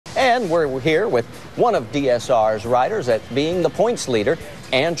And we're here with one of DSR's riders at being the points leader,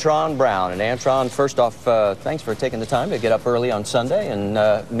 Antron Brown. And Antron, first off, thanks for taking the time to get up early on Sunday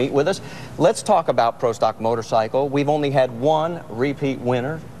and meet with us. Let's talk about Pro Stock Motorcycle. We've only had one repeat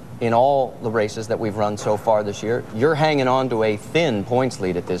winner in all the races that we've run so far this year. You're hanging on to a thin points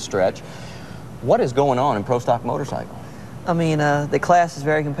lead at this stretch. What is going on in Pro Stock Motorcycle? I mean, the class is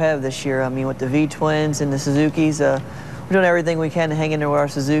very competitive this year. I mean, with the V-twins and the Suzukis, we're doing everything we can to hang in there with our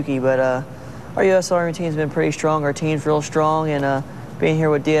Suzuki, but our U.S. Army team's been pretty strong. Our team's real strong, and being here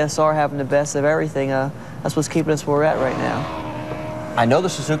with DSR, having the best of everything, that's what's keeping us where we're at right now. I know the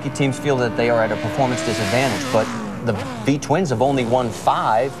Suzuki teams feel that they are at a performance disadvantage, but the V-twins have only won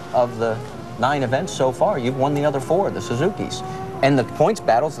 5 of the 9 events so far. You've won the other 4, the Suzukis. And the points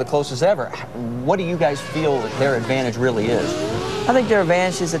battle's the closest ever. What do you guys feel that their advantage really is? I think their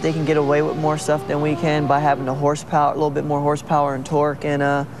advantage is that they can get away with more stuff than we can by having the horsepower, a little bit more horsepower and torque. And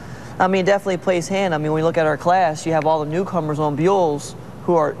I mean, definitely plays hand. I mean, when you look at our class, you have all the newcomers on Buells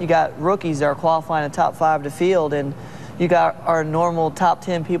who are, you got rookies that are qualifying in the top 5 of the field, and you got our normal top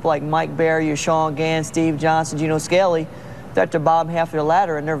 10 people like Mike Berry, Sean Gann, Steve Johnson, Gino Scaley. They're at the bottom half of the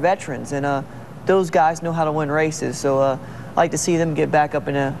ladder, and they're veterans. And those guys know how to win races. So I like to see them get back up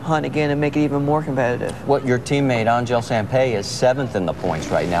in the hunt again and make it even more competitive. What your teammate Angel Sampey is 7th in the points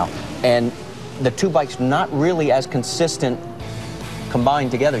right now, and the 2 bikes not really as consistent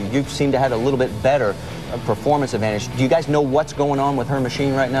combined together. You seem to have a little bit better performance advantage. Do you guys know what's going on with her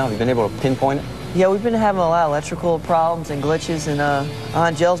machine right now? Have you been able to pinpoint it? Yeah, we've been having a lot of electrical problems and glitches, and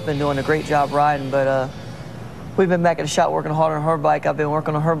Angel's been doing a great job riding, but we've been back at the shop working hard on her bike. I've been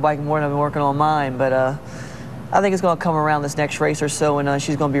working on her bike more than I've been working on mine, but I think it's going to come around this next race or so, and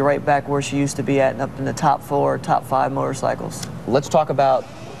she's going to be right back where she used to be at, up in the top 4, top 5 motorcycles. Let's talk about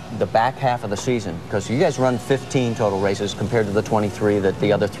the back half of the season, because you guys run 15 total races compared to the 23 that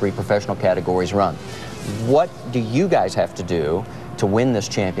the other 3 professional categories run. What do you guys have to do to win this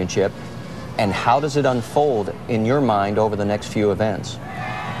championship, and how does it unfold in your mind over the next few events?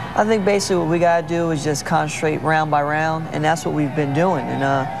 I think basically what we got to do is just concentrate round by round, and that's what we've been doing. And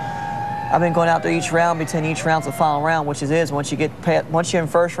I've been going out there each round, between each round's the final round, which it is. Once you're in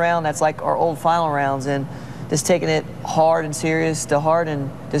first round, that's like our old final rounds, and just taking it hard and serious to hard,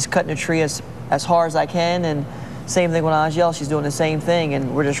 and just cutting the tree as hard as I can. And same thing with Angel, she's doing the same thing,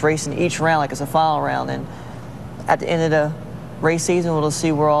 and we're just racing each round like it's a final round. And at the end of the race season, we'll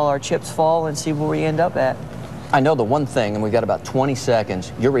see where all our chips fall and see where we end up at. I know the one thing, and we've got about 20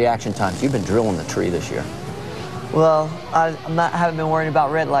 seconds, your reaction times. You've been drilling the tree this year. Well, I haven't been worrying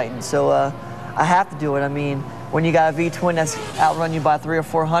about red lighting, so I have to do it. I mean, when you got a V-twin that's outrun you by 300 or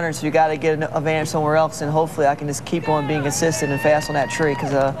 400, so you got to get an advantage somewhere else, and hopefully I can just keep on being consistent and fast on that tree,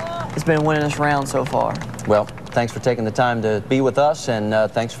 because it's been winning this round so far. Well, thanks for taking the time to be with us, and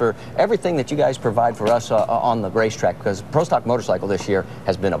thanks for everything that you guys provide for us on the racetrack, because Pro Stock Motorcycle this year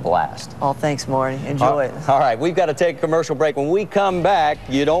has been a blast. Oh, thanks, Marty. Enjoy it. All right, we've got to take a commercial break. When we come back,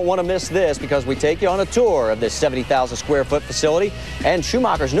 you don't want to miss this, because we take you on a tour of this 70,000 square foot facility, and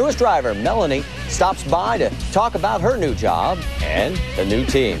Schumacher's newest driver, Melanie, stops by to talk about her new job and the new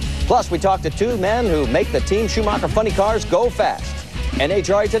team. Plus, we talk to 2 men who make the Team Schumacher funny cars go fast.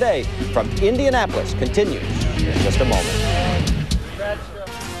 NHRA Today from Indianapolis continues in just a moment.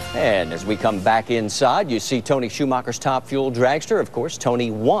 And as we come back inside, you see Tony Schumacher's Top Fuel dragster. Of course, Tony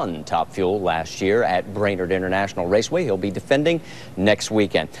won Top Fuel last year at Brainerd International Raceway. He'll be defending next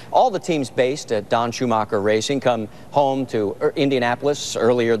weekend. All the teams based at Don Schumacher Racing come home to Indianapolis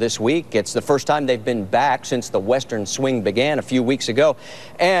earlier this week. It's the first time they've been back since the Western Swing began a few weeks ago.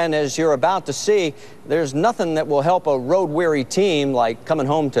 And as you're about to see, there's nothing that will help a road-weary team like coming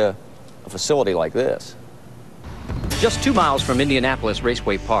home to a facility like this. Just 2 miles from Indianapolis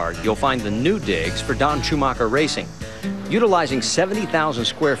Raceway Park, you'll find the new digs for Don Schumacher Racing. Utilizing 70,000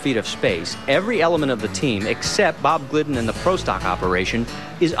 square feet of space, every element of the team, except Bob Glidden and the Pro Stock operation,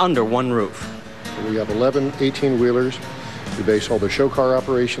 is under one roof. We have 11 18-wheelers. We base all the show car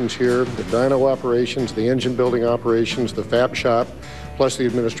operations here, the dyno operations, the engine building operations, the fab shop, plus the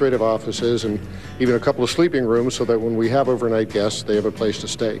administrative offices, and even a couple of sleeping rooms so that when we have overnight guests, they have a place to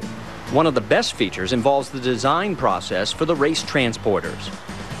stay. One of the best features involves the design process for the race transporters.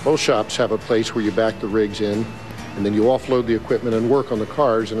 Most shops have a place where you back the rigs in, and then you offload the equipment and work on the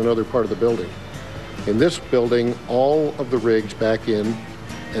cars in another part of the building. In this building, all of the rigs back in,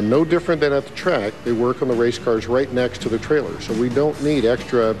 and no different than at the track, they work on the race cars right next to the trailer. So we don't need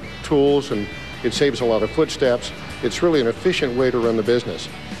extra tools, and it saves a lot of footsteps. It's really an efficient way to run the business.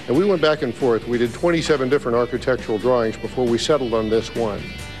 And we went back and forth. We did 27 different architectural drawings before we settled on this one.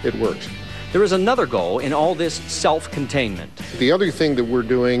 It works. There is another goal in all this self-containment. The other thing that we're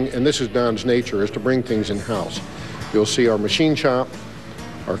doing, and this is Don's nature, is to bring things in-house. You'll see our machine shop,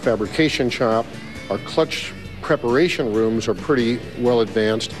 our fabrication shop, our clutch preparation rooms are pretty well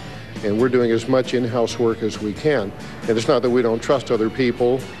advanced, and we're doing as much in-house work as we can. And it's not that we don't trust other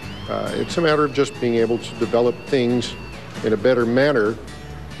people. It's a matter of just being able to develop things in a better manner.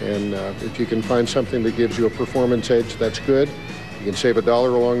 And if you can find something that gives you a performance edge, that's good. You can save $1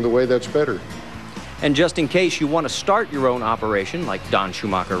 along the way, that's better. And just in case you want to start your own operation, like Don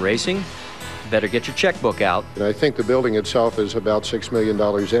Schumacher Racing, better get your checkbook out. And I think the building itself is about $6 million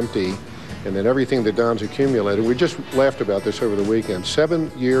empty. And then everything that Don's accumulated, we just laughed about this over the weekend.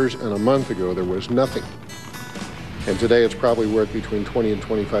 7 years and a month ago, there was nothing. And today it's probably worth between $20 and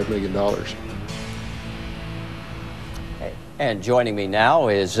 $25 million. And joining me now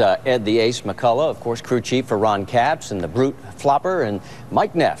is Ed the Ace McColloch, of course, crew chief for Ron Capps and the Brute Flopper, and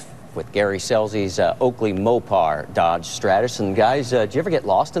Mike Neff with Gary Selzy's Oakley Mopar Dodge Stratus. And guys, did you ever get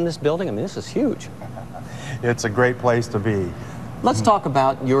lost in this building? I mean, this is huge. It's a great place to be. Let's talk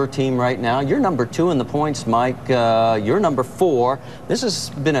about your team right now. You're number 2 in the points, Mike. You're number 4. This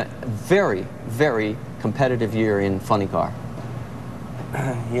has been a very, very competitive year in funny car.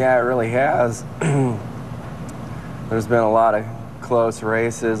 Yeah, it really has. There's been a lot of close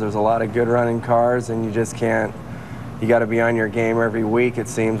races. There's a lot of good running cars, and you just can't. You got to be on your game every week. It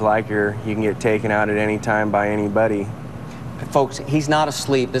seems like you can get taken out at any time by anybody. Folks, he's not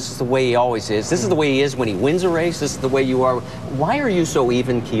asleep. This is the way he always is. This is the way he is when he wins a race. This is the way you are. Why are you so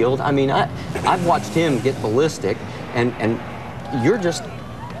even-keeled? I mean, I've watched him get ballistic, and you're just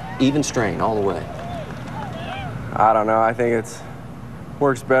even strain all the way. I don't know. I think it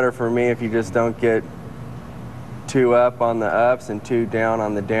works better for me if you just don't get too up on the ups and too down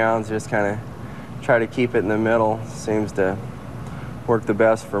on the downs. Just kind of try to keep it in the middle. Seems to work the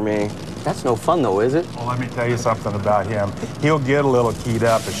best for me. That's no fun, though, is it? Well, let me tell you something about him. He'll get a little keyed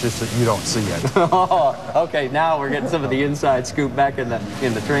up. It's just that you don't see it. Oh, okay. Now we're getting some of the inside scoop back in the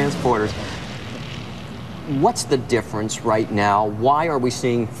transporters. What's the difference right now? Why are we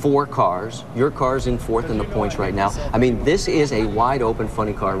seeing 4 cars? Your car's in 4th in the points right now. I mean, this is a wide-open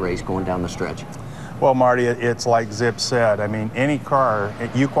funny car race going down the stretch. Well, Marty, it's like Zip said. I mean, any car,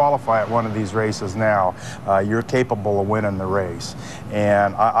 you qualify at one of these races now, you're capable of winning the race.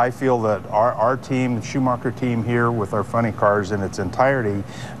 And I feel that our team, the Schumacher team here with our funny cars in its entirety,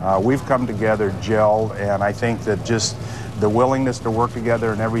 we've come together, gelled, and I think that just the willingness to work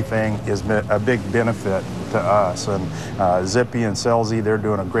together and everything is a big benefit to us. And Zippy and Selzy, they're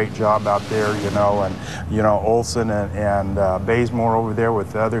doing a great job out there, you know, and, you know, Olson and Bazemore over there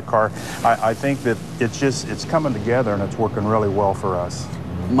with the other car. I think that it's coming together and it's working really well for us.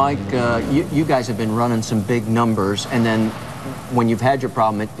 Mike, you guys have been running some big numbers, and then when you've had your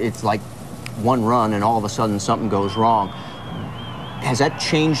problem, it's like one run and all of a sudden something goes wrong. Has that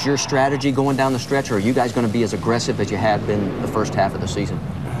changed your strategy going down the stretch, or are you guys going to be as aggressive as you have been the first half of the season?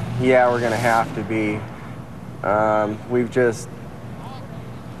 Yeah, we're going to have to be. We've just,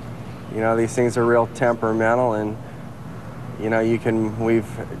 you know, these things are real temperamental, and, you know, we've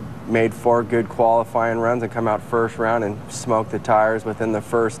made 4 good qualifying runs and come out first round and smoke the tires within the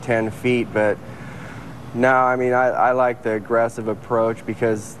first 10 feet. But no, I mean, I like the aggressive approach,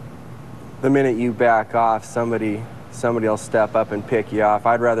 because the minute you back off, somebody will step up and pick you off.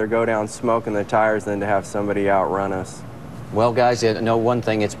 I'd rather go down smoking the tires than to have somebody outrun us. Well, guys, I know one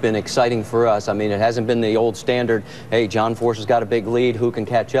thing, it's been exciting for us. I mean, it hasn't been the old standard, hey, John Force has got a big lead, who can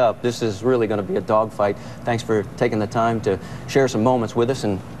catch up? This is really going to be a dogfight. Thanks for taking the time to share some moments with us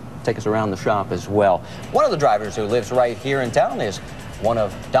and take us around the shop as well. One of the drivers who lives right here in town is one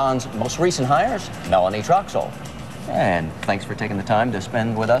of Don's most recent hires, Melanie Troxel. And thanks for taking the time to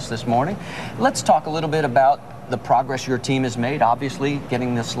spend with us this morning. Let's talk a little bit about the progress your team has made, obviously,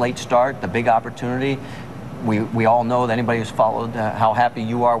 getting this late start, the big opportunity. We all know that anybody who's followed how happy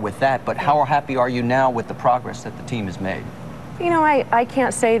you are with that, but how happy are you now with the progress that the team has made? You know, I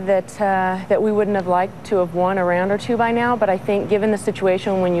can't say that that we wouldn't have liked to have won a round or 2 by now, but I think given the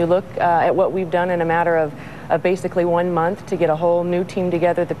situation, when you look at what we've done in a matter of basically 1 month to get a whole new team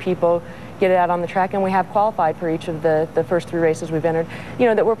together, the people get it out on the track, and we have qualified for each of the first 3 races we've entered, you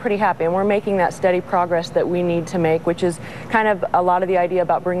know, that we're pretty happy, and we're making that steady progress that we need to make, which is kind of a lot of the idea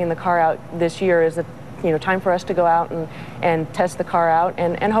about bringing the car out this year, is that, you know, time for us to go out and test the car out,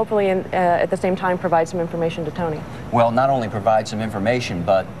 and hopefully at the same time provide some information to Tony. Well, not only provide some information,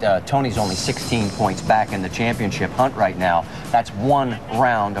 but Tony's only 16 points back in the championship hunt right now. That's 1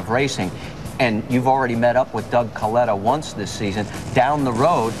 round of racing. And you've already met up with Doug Coletta once this season. Down the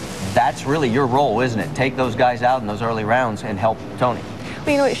road, that's really your role, isn't it? Take those guys out in those early rounds and help Tony.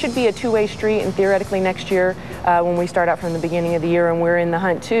 But, you know, it should be a two-way street, and theoretically next year, when we start out from the beginning of the year and we're in the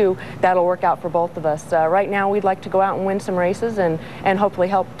hunt too, that'll work out for both of us. Right now, we'd like to go out and win some races and hopefully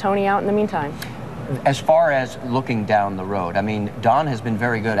help Tony out in the meantime. As far as looking down the road, I mean, Don has been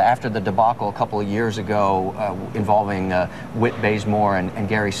very good after the debacle a couple of years ago involving Whit Bazemore and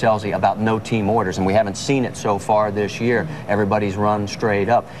Gary Scelzi about no team orders, and we haven't seen it so far this year. Everybody's run straight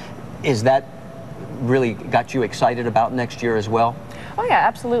up. Is that really got you excited about next year as well? Oh yeah,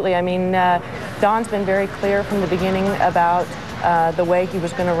 absolutely. I mean, Don's been very clear from the beginning about the way he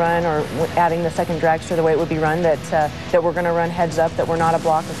was going to run, or adding the second dragster the way it would be run, that we're going to run heads up, that we're not a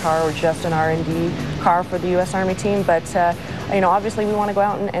blocker car or just an R&D car for the U.S. Army team. But you know, obviously we want to go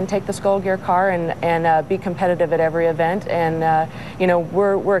out and take the Skull Gear car and be competitive at every event. And you know,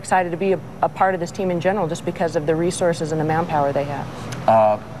 we're excited to be a part of this team in general, just because of the resources and the manpower they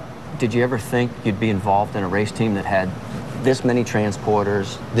have. Did you ever think you'd be involved in a race team that had this many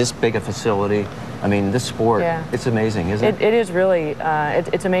transporters, this big a facility? I mean, this sport, yeah, it's amazing, isn't it? It is really,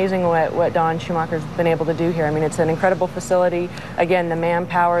 it's amazing what Don Schumacher's been able to do here. I mean, it's an incredible facility. Again, the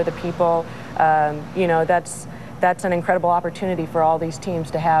manpower, the people, you know, that's an incredible opportunity for all these teams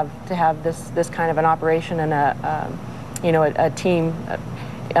to have this kind of an operation and you know, a team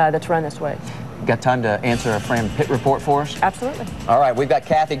that's run this way. Got time to answer a Fram pit report for us? Absolutely. All right, we've got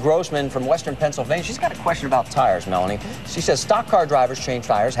Kathy Grossman from Western Pennsylvania. She's got a question about tires, Melanie. She says, stock car drivers change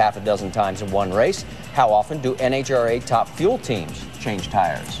tires half a dozen times in one race. How often do NHRA top fuel teams change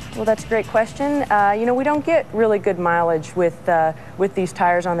tires? Well, that's a great question. You know, we don't get really good mileage with these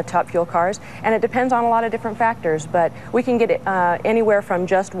tires on the top fuel cars, and it depends on a lot of different factors, but we can get anywhere from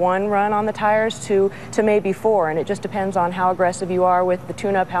just one run on the tires to maybe 4, and it just depends on how aggressive you are with the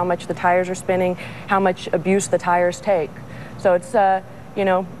tune-up, how much the tires are spinning, how much abuse the tires take. So it's, you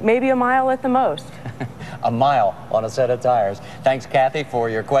know, maybe a mile at the most. A mile on a set of tires. Thanks, Kathy, for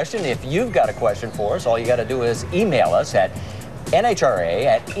your question. If you've got a question for us, all you got to do is email us at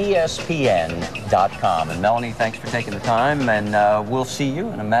nhra@espn.com. And Melanie, thanks for taking the time, and we'll see you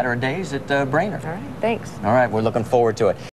in a matter of days at Brainerd. All right, thanks. All right, we're looking forward to it.